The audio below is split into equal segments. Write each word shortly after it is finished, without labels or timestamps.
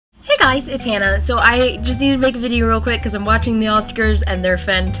guys, it's Hannah. So I just needed to make a video real quick because I'm watching the Oscars and they're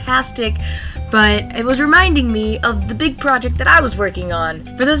fantastic, but it was reminding me of the big project that I was working on.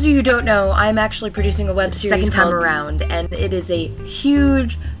 For those of you who don't know, I'm actually producing a web series second time around, and it is a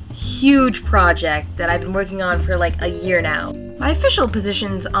huge project that I've been working on for like a year now. My official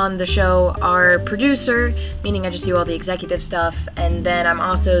positions on the show are producer, meaning I just do all the executive stuff, and then I'm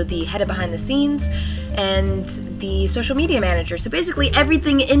also the head of behind the scenes and the social media manager. So basically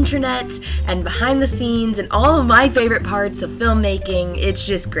everything internet and behind the scenes and all of my favorite parts of filmmaking. It's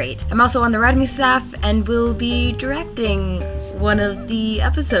just great. I'm also on the writing staff and will be directing one of the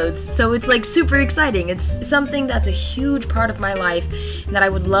episodes, so it's like super exciting. It's something that's a huge part of my life and that I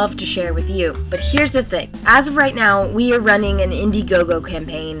would love to share with you. But here's the thing, as of right now we are running an IndieGoGo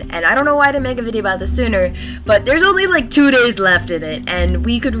campaign, and I don't know why I didn't make a video about this sooner, but there's only like 2 days left in it, and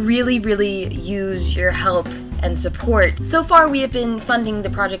we could really use your help and support. So far we have been funding the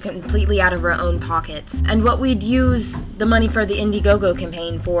project completely out of our own pockets, and what we'd use the money for the IndieGoGo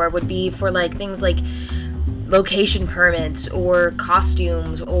campaign for would be for like things like location permits or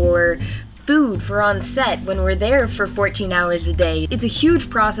costumes or food for on set when we're there for 14 hours a day. It's a huge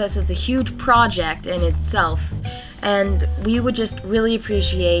process, it's a huge project in itself, and we would just really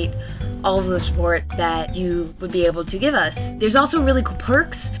appreciate all of the support that you would be able to give us. There's also really cool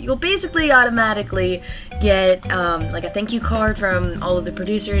perks. You'll basically automatically get like a thank you card from all of the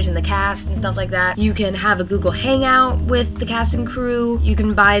producers and the cast and stuff like that. You can have a Google Hangout with the cast and crew. You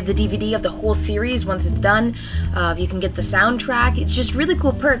can buy the DVD of the whole series once it's done. You can get the soundtrack. It's just really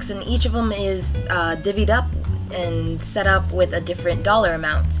cool perks, and each of them is divvied up and set up with a different dollar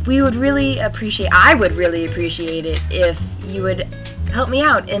amount. I would really appreciate it if you would help me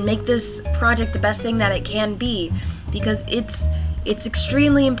out and make this project the best thing that it can be, because it's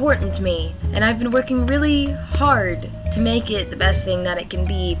extremely important to me, and I've been working really hard to make it the best thing that it can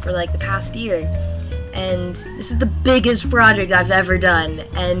be for like the past year, and this is the biggest project I've ever done,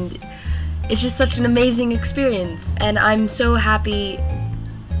 and it's just such an amazing experience, and I'm so happy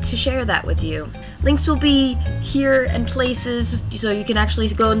to share that with you. Links will be here and places, so you can actually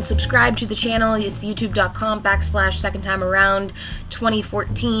go and subscribe to the channel. It's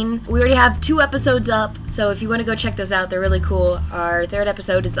youtube.com/secondtimearound2014. We already have 2 episodes up, so if you want to go check those out, they're really cool. Our 3rd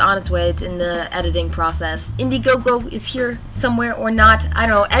episode is on its way. It's in the editing process. IndieGoGo is here somewhere or not. I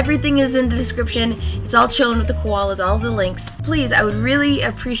don't know. Everything is in the description. It's all chilling with the koalas, all the links. Please, I would really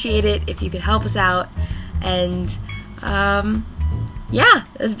appreciate it if you could help us out, and yeah,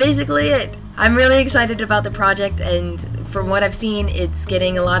 that's basically it. I'm really excited about the project, and from what I've seen, it's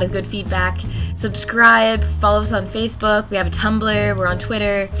getting a lot of good feedback. Subscribe, follow us on Facebook, we have a Tumblr, we're on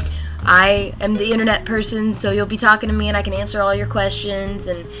Twitter. I am the internet person, so you'll be talking to me and I can answer all your questions,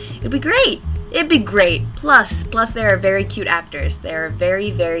 and it'll be great. It'd be great. Plus there are very cute actors. There are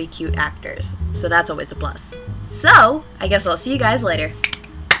very cute actors, so that's always a plus. So, I guess I'll see you guys later.